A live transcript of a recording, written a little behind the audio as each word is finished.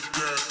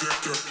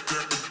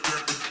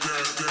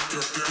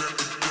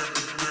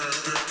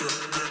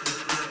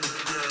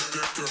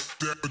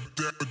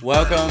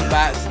Welcome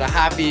back to the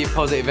Happy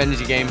Positive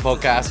Energy Game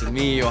podcast with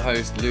me, your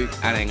host, Luke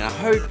Anning. I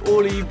hope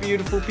all of you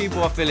beautiful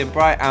people are feeling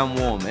bright and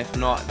warm. If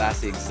not,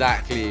 that's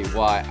exactly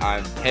why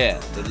I'm here.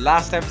 The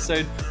last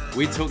episode,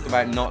 we talked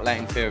about not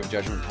letting fear of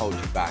judgment hold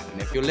you back.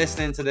 And if you're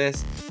listening to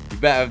this, you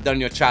better have done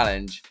your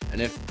challenge.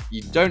 And if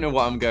you don't know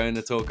what I'm going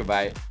to talk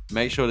about,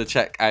 make sure to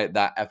check out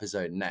that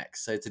episode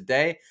next. So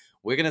today,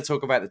 we're going to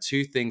talk about the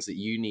 2 things that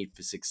you need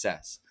for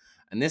success.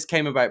 And this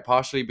came about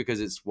partially because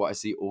it's what I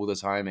see all the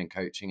time in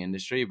coaching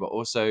industry, but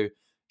also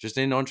just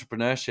in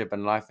entrepreneurship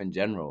and life in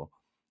general.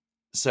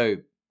 So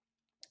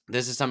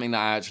this is something that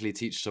I actually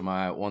teach to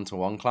my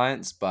one-to-one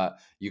clients, but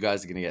you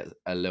guys are going to get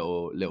a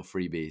little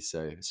freebie.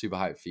 So super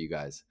hyped for you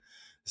guys.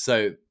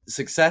 So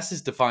success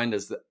is defined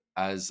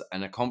as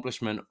an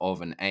accomplishment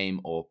of an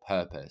aim or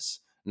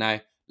purpose.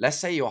 Now, let's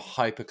say you're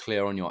hyper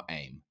clear on your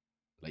aim.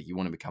 Like you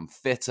want to become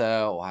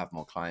fitter or have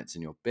more clients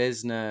in your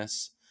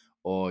business,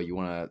 or you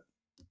want to,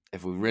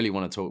 if we really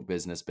want to talk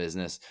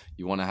business,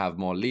 you want to have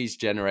more leads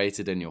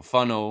generated in your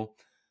funnel.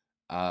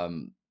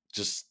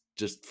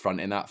 Just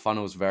fronting that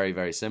funnel is very,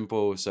 very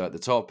simple. So at the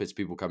top, it's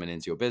people coming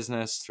into your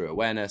business through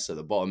awareness. At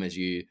the bottom is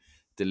you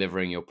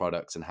delivering your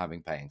products and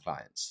having paying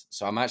clients.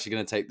 So I'm actually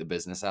going to take the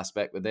business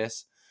aspect with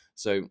this.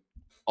 So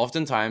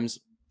oftentimes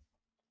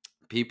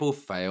people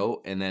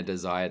fail in their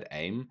desired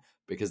aim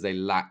because they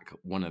lack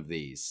one of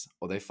these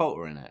or they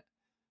falter in it.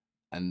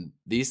 And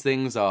these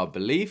things are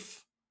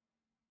belief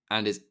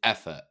and is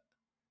effort.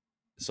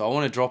 So I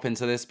want to drop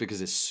into this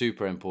because it's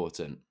super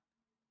important.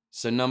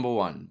 So number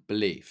 1,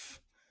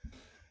 belief.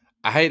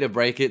 I hate to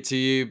break it to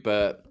you,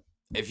 but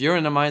if you're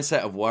in a mindset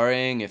of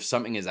worrying if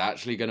something is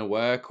actually going to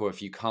work or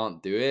if you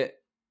can't do it,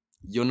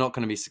 you're not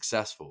going to be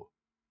successful.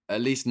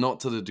 At least not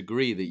to the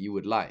degree that you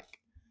would like.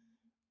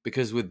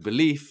 Because with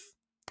belief,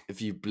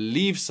 if you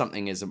believe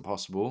something isn't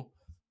possible,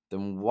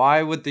 then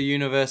why would the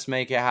universe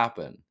make it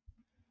happen?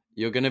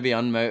 You're going to be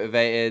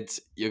unmotivated.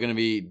 You're going to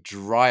be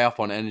dry up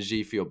on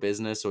energy for your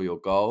business or your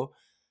goal.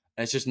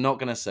 And it's just not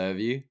going to serve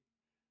you.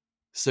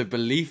 So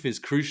belief is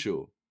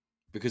crucial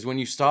because when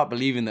you start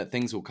believing that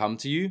things will come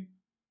to you,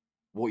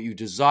 what you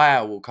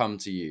desire will come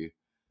to you,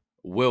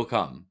 will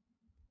come.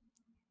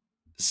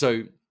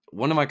 So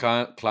one of my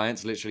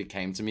clients literally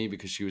came to me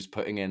because she was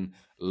putting in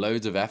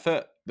loads of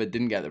effort, but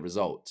didn't get the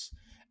results.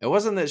 It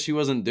wasn't that she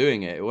wasn't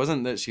doing it. It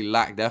wasn't that she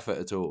lacked effort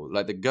at all.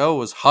 Like the girl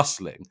was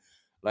hustling,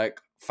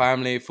 like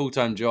family,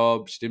 full-time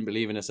job. She didn't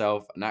believe in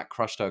herself and that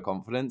crushed her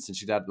confidence. And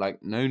she'd had like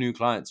no new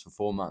clients for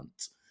 4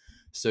 months.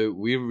 So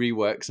we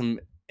reworked some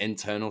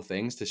internal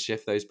things to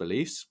shift those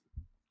beliefs.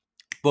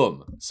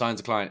 Boom, signs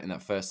a client in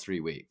that first 3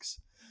 weeks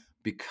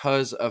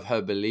because of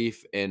her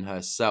belief in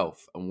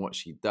herself and what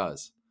she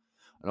does.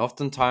 And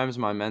oftentimes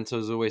my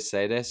mentors always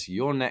say this,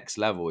 your next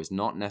level is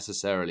not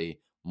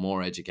necessarily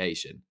more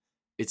education.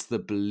 It's the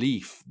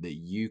belief that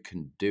you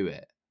can do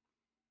it.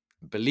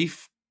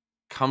 Belief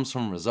comes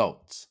from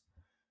results.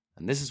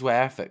 And this is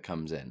where effort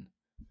comes in.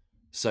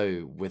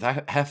 So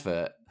without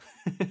effort,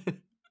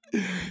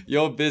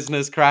 your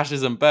business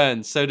crashes and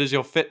burns. So does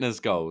your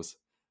fitness goals.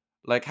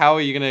 Like how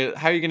are you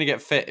gonna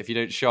get fit if you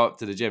don't show up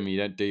to the gym and you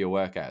don't do your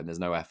workout and there's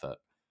no effort?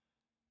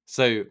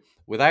 So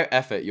without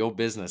effort, your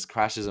business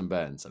crashes and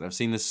burns. And I've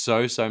seen this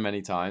so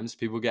many times.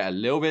 People get a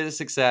little bit of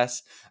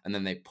success and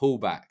then they pull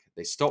back.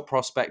 They stop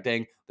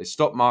prospecting. They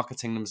stop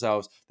marketing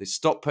themselves. They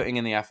stop putting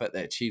in the effort.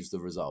 They achieve the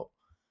result.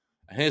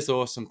 And here's the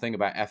awesome thing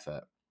about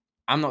effort.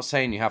 I'm not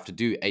saying you have to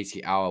do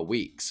 80-hour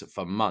weeks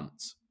for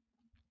months.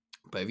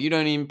 But if you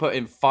don't even put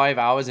in 5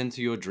 hours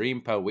into your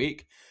dream per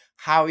week,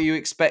 how are you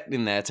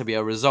expecting there to be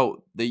a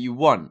result that you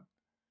want?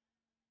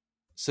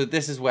 So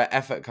this is where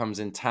effort comes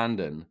in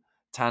tandem.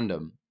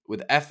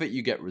 With effort,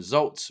 you get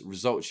results.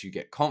 Results, you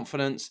get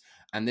confidence.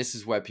 And this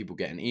is where people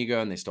get an ego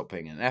and they stop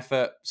putting in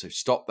effort. So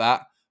stop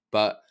that.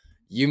 But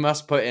you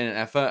must put in an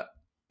effort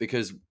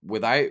because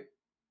without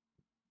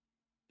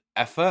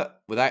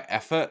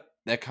effort,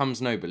 there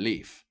comes no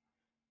belief.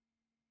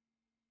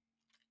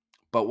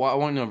 But what I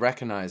want to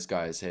recognize,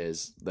 guys, here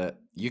is that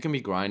you can be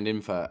grinding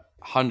for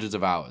hundreds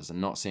of hours and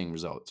not seeing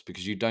results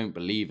because you don't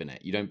believe in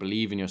it. You don't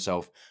believe in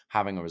yourself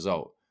having a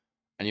result.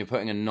 And you're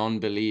putting a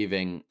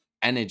non-believing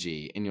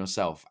energy in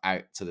yourself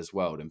out to this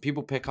world. And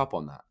people pick up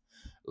on that.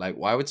 Like,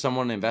 why would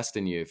someone invest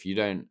in you if you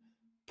don't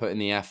put in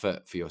the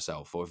effort for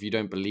yourself or if you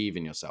don't believe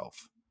in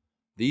yourself?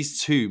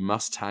 These two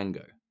must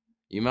tango.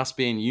 You must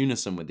be in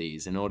unison with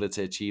these in order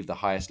to achieve the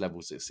highest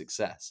levels of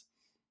success.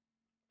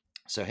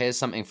 So here's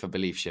something for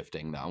belief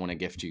shifting that I want to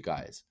gift you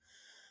guys.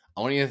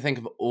 I want you to think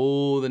of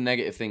all the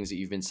negative things that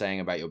you've been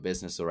saying about your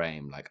business or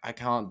aim. Like, I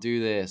can't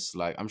do this.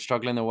 Like, I'm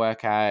struggling to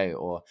work out,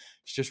 or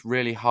it's just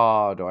really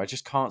hard, or I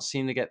just can't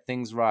seem to get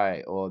things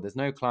right, or there's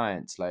no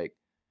clients. Like,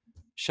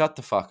 shut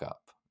the fuck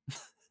up.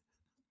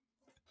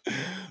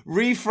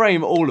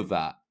 Reframe all of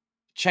that.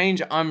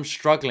 Change I'm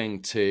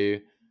struggling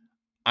to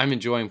I'm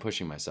enjoying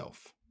pushing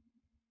myself.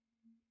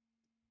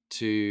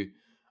 To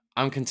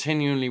I'm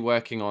continually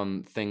working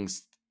on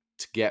things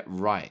to get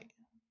right,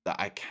 that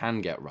I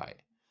can get right.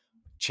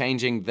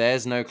 Changing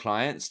there's no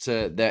clients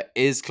to there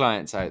is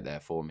clients out there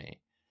for me.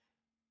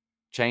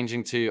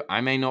 Changing to,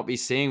 I may not be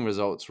seeing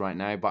results right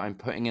now, but I'm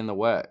putting in the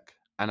work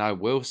and I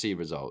will see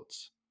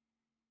results.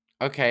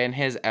 Okay, and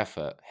here's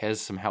effort.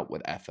 Here's some help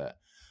with effort.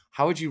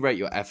 How would you rate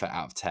your effort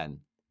out of 10?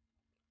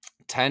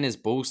 10 is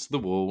balls to the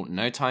wall,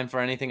 no time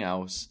for anything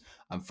else.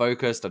 I'm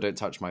focused. I don't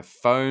touch my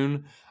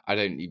phone. I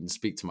don't even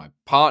speak to my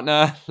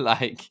partner.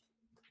 Like,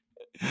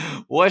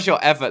 what's your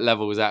effort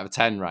levels out of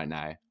 10 right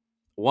now?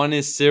 1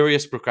 is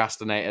serious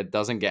procrastinator,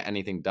 doesn't get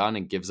anything done,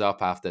 and gives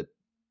up after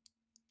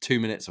 2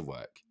 minutes of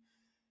work.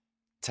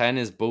 10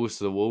 is balls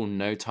to the wall,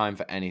 no time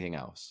for anything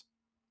else.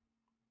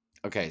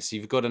 Okay, so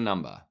you've got a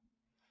number.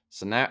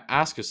 So now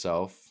ask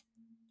yourself,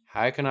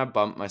 how can I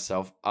bump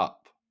myself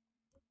up?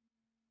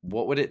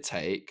 What would it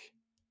take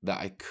that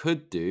I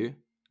could do,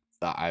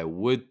 that I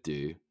would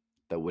do,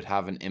 that would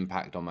have an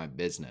impact on my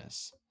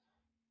business?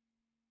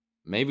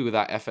 Maybe with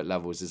that effort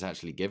levels is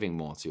actually giving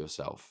more to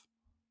yourself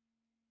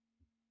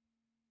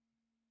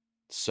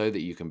so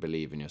that you can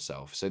believe in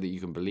yourself, so that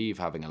you can believe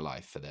having a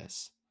life for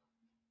this.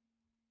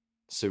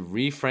 So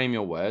reframe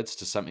your words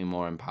to something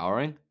more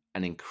empowering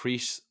and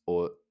increase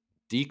or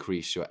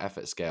decrease your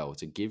effort scale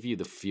to give you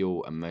the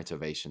fuel and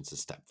motivation to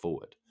step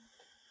forward.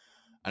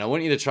 And I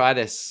want you to try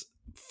this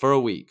for a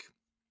week.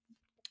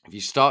 If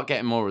you start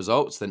getting more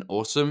results, then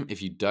awesome.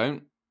 If you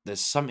don't,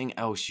 there's something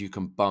else you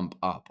can bump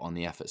up on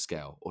the effort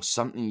scale or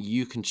something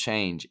you can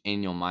change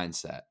in your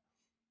mindset.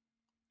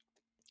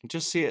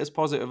 Just see it as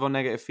positive or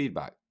negative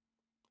feedback.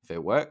 If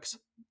it works,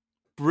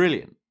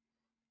 brilliant.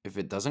 If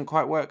it doesn't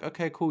quite work,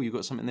 okay, cool, you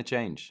got something to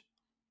change.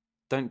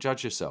 Don't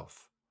judge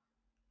yourself.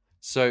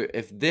 So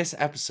if this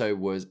episode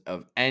was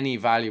of any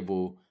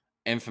valuable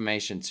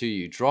information to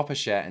you, drop a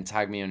share and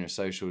tag me on your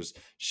socials.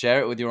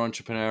 Share it with your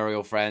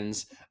entrepreneurial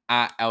friends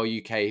at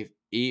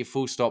LUKE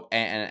full stop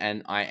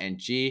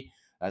ANNING.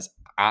 That's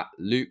at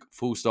Luke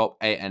full stop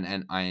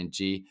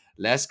ANNING.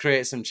 Let's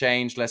create some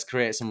change. Let's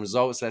create some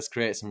results. Let's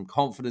create some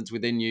confidence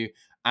within you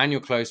and your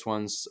close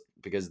ones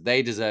because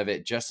they deserve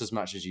it just as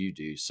much as you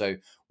do. So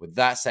with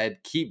that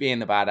said, keep being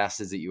the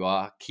badasses that you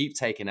are. Keep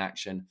taking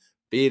action.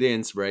 Be the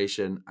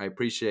inspiration. I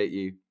appreciate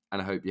you and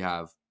I hope you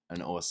have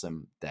an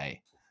awesome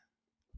day.